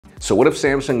So what if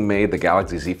Samsung made the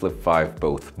Galaxy Z Flip 5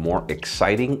 both more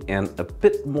exciting and a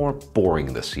bit more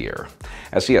boring this year?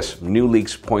 As yes, new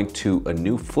leaks point to a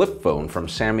new flip phone from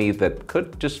Sammy that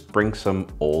could just bring some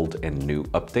old and new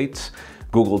updates.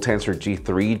 Google Tensor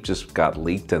G3 just got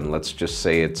leaked, and let's just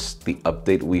say it's the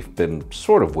update we've been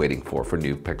sort of waiting for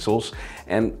new Pixels.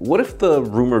 And what if the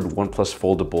rumored OnePlus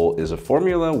Foldable is a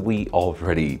formula we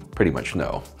already pretty much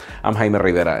know? I'm Jaime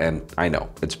Rivera, and I know,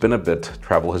 it's been a bit,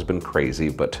 travel has been crazy,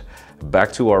 but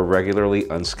back to our regularly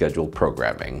unscheduled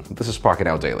programming. This is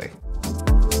Pocketnow Daily.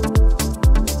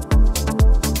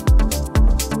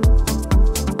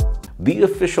 The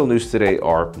official news today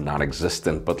are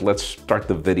non-existent, but let's start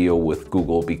the video with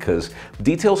Google because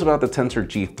details about the Tensor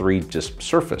G3 just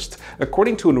surfaced.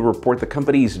 According to a new report, the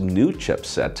company's new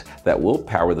chipset that will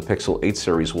power the Pixel 8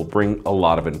 series will bring a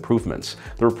lot of improvements.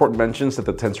 The report mentions that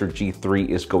the Tensor G3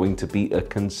 is going to be a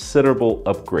considerable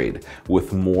upgrade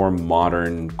with more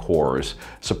modern cores,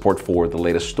 support for the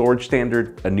latest storage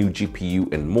standard, a new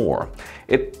GPU, and more.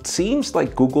 It seems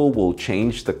like Google will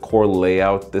change the core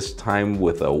layout this time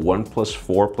with a OnePlus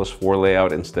 4+4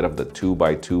 layout instead of the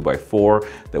 2x2x4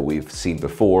 that we've seen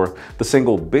before. The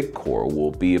single big core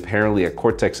will be apparently a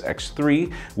Cortex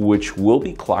X3, which will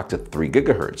be clocked at 3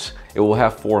 GHz. It will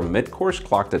have 4 mid-cores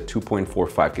clocked at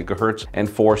 2.45 GHz and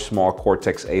 4 small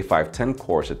Cortex A510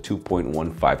 cores at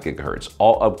 2.15 GHz,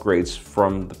 all upgrades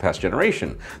from the past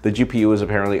generation. The GPU is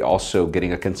apparently also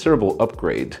getting a considerable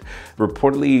upgrade,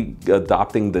 reportedly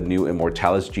adopting the new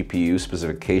Immortalis GPU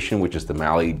specification, which is the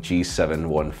Mali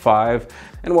G715.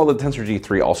 And while the Tensor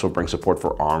G3 also brings support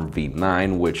for ARM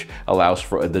v9, which allows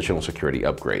for additional security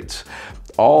upgrades.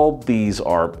 All these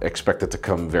are expected to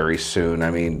come very soon.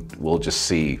 I mean, we'll just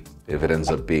see if it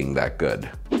ends up being that good.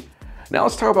 Now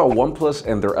let's talk about OnePlus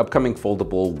and their upcoming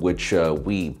foldable, which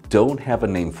we don't have a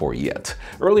name for yet.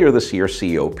 Earlier this year,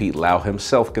 CEO Pete Lau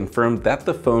himself confirmed that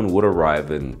the phone would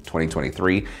arrive in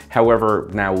 2023. However,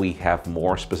 now we have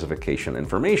more specification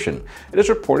information. It is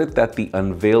reported that the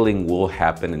unveiling will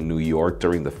happen in New York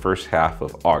during the first half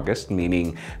of August,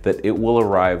 meaning that it will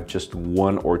arrive just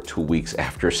 1 or 2 weeks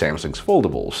after Samsung's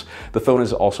foldables. The phone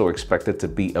is also expected to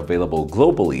be available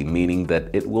globally, meaning that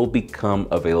it will become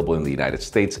available in the United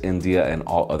States, India, and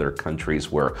all other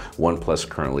countries where OnePlus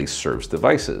currently serves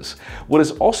devices. What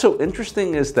is also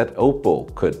interesting is that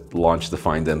Oppo could launch the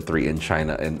Find N3 in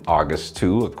China in August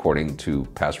too, according to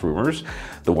past rumors.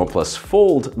 The OnePlus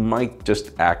Fold might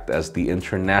just act as the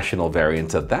international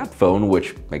variant of that phone,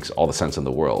 which makes all the sense in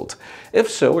the world. If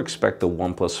so, expect the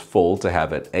OnePlus Fold to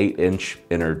have an 8-inch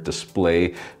inner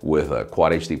display with a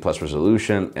Quad HD Plus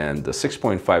resolution and a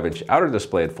 6.5-inch outer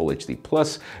display at Full HD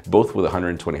Plus, both with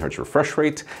 120 Hz refresh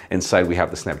rate. Inside we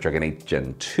have the Snapdragon 8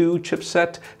 Gen 2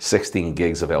 chipset, 16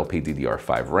 gigs of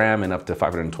LPDDR5 RAM, and up to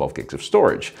 512 gigs of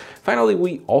storage. Finally,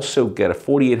 we also get a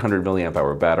 4800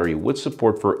 mAh battery with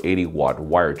support for 80-watt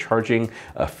wire charging,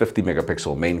 a 50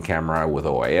 megapixel main camera with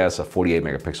OIS, a 48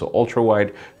 megapixel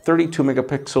ultra-wide, 32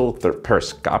 megapixel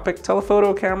periscopic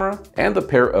telephoto camera, and a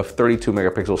pair of 32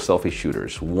 megapixel selfie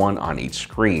shooters, one on each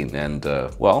screen. And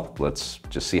well, let's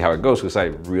just see how it goes, because I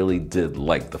really did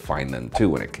like the Find N2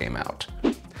 when it came out.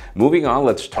 Moving on,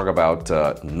 let's talk about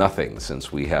nothing, since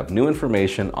we have new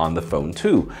information on the phone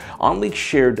too. OnLeak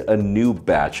shared a new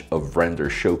batch of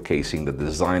renders showcasing the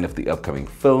design of the upcoming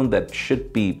phone that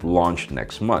should be launched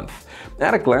next month.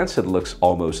 At a glance, it looks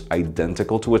almost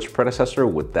identical to its predecessor,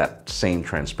 with that same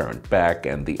transparent back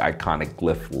and the iconic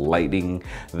glyph lighting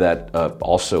that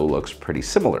also looks pretty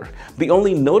similar. The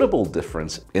only notable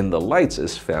difference in the lights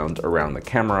is found around the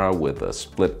camera with a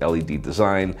split LED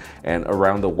design and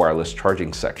around the wireless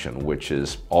charging section, which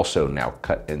is also now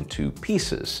cut into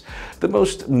pieces. The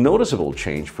most noticeable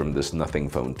change from this Nothing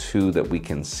Phone 2 that we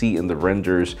can see in the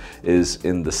renders is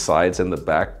in the sides and the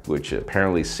back, which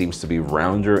apparently seems to be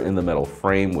rounder in the metal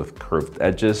frame with curved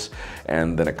edges,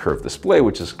 and then a curved display,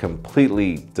 which is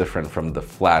completely different from the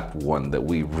flat one that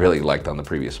we really liked on the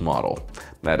previous model.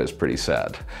 That is pretty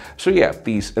sad. So yeah,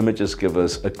 these images give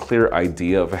us a clear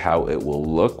idea of how it will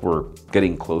look. We're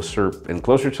getting closer and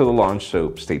closer to the launch,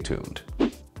 so stay tuned.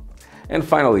 And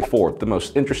finally, for the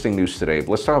most interesting news today,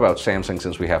 let's talk about Samsung,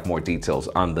 since we have more details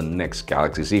on the next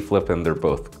Galaxy Z Flip, and they're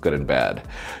both good and bad.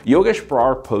 Yogesh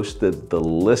Brar posted the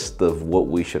list of what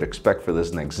we should expect for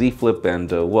this next Z Flip, and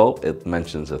well, it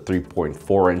mentions a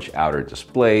 3.4-inch outer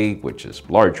display, which is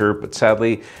larger, but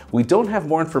sadly, we don't have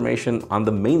more information on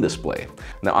the main display.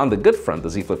 Now, on the good front, the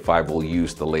Z Flip 5 will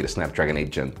use the latest Snapdragon 8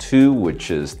 Gen 2, which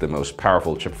is the most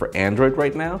powerful chip for Android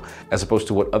right now, as opposed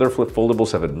to what other Flip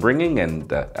foldables have been bringing,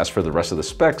 and as for the rest of the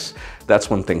specs, that's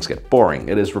when things get boring.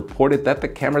 It is reported that the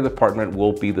camera department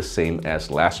will be the same as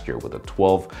last year with a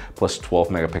 12 plus 12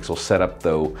 megapixel setup,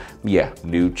 though, yeah,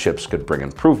 new chips could bring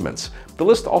improvements. The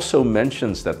list also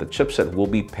mentions that the chipset will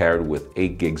be paired with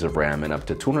 8 gigs of RAM and up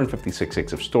to 256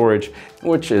 gigs of storage,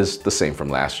 which is the same from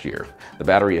last year. The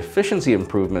battery efficiency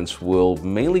improvements will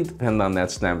mainly depend on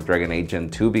that Snapdragon 8 Gen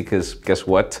 2 because guess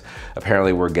what?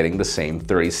 Apparently we're getting the same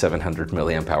 3700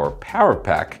 milliamp hour power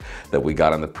pack that we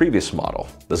got on the previous model.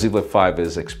 The Z Flip 5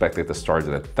 is expected to start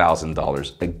at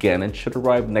 $1,000 again and should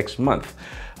arrive next month.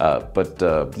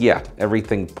 Yeah,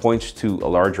 everything points to a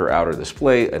larger outer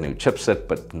display, a new chipset,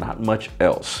 but not much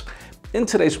else. In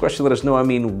today's question, let us know,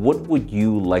 what would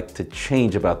you like to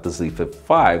change about the Z Flip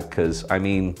 5? Because,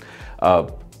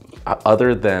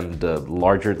 other than the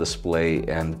larger display,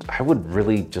 and I would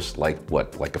really just like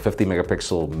a 50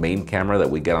 megapixel main camera that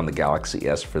we get on the Galaxy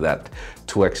S for that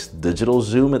 2x digital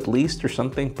zoom at least or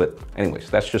something. But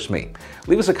anyways, that's just me.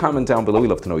 Leave us a comment down below. We'd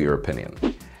love to know your opinion.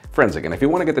 Friends, again, if you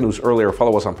want to get the news earlier,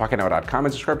 follow us on Pocketnow.com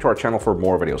and subscribe to our channel for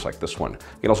more videos like this one.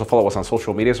 You can also follow us on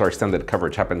social media, so our extended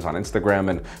coverage happens on Instagram,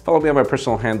 and follow me on my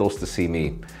personal handles to see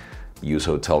me use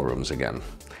hotel rooms again.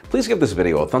 Please give this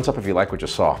video a thumbs up if you like what you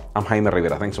saw. I'm Jaime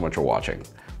Rivera. Thanks so much for watching.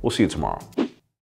 We'll see you tomorrow.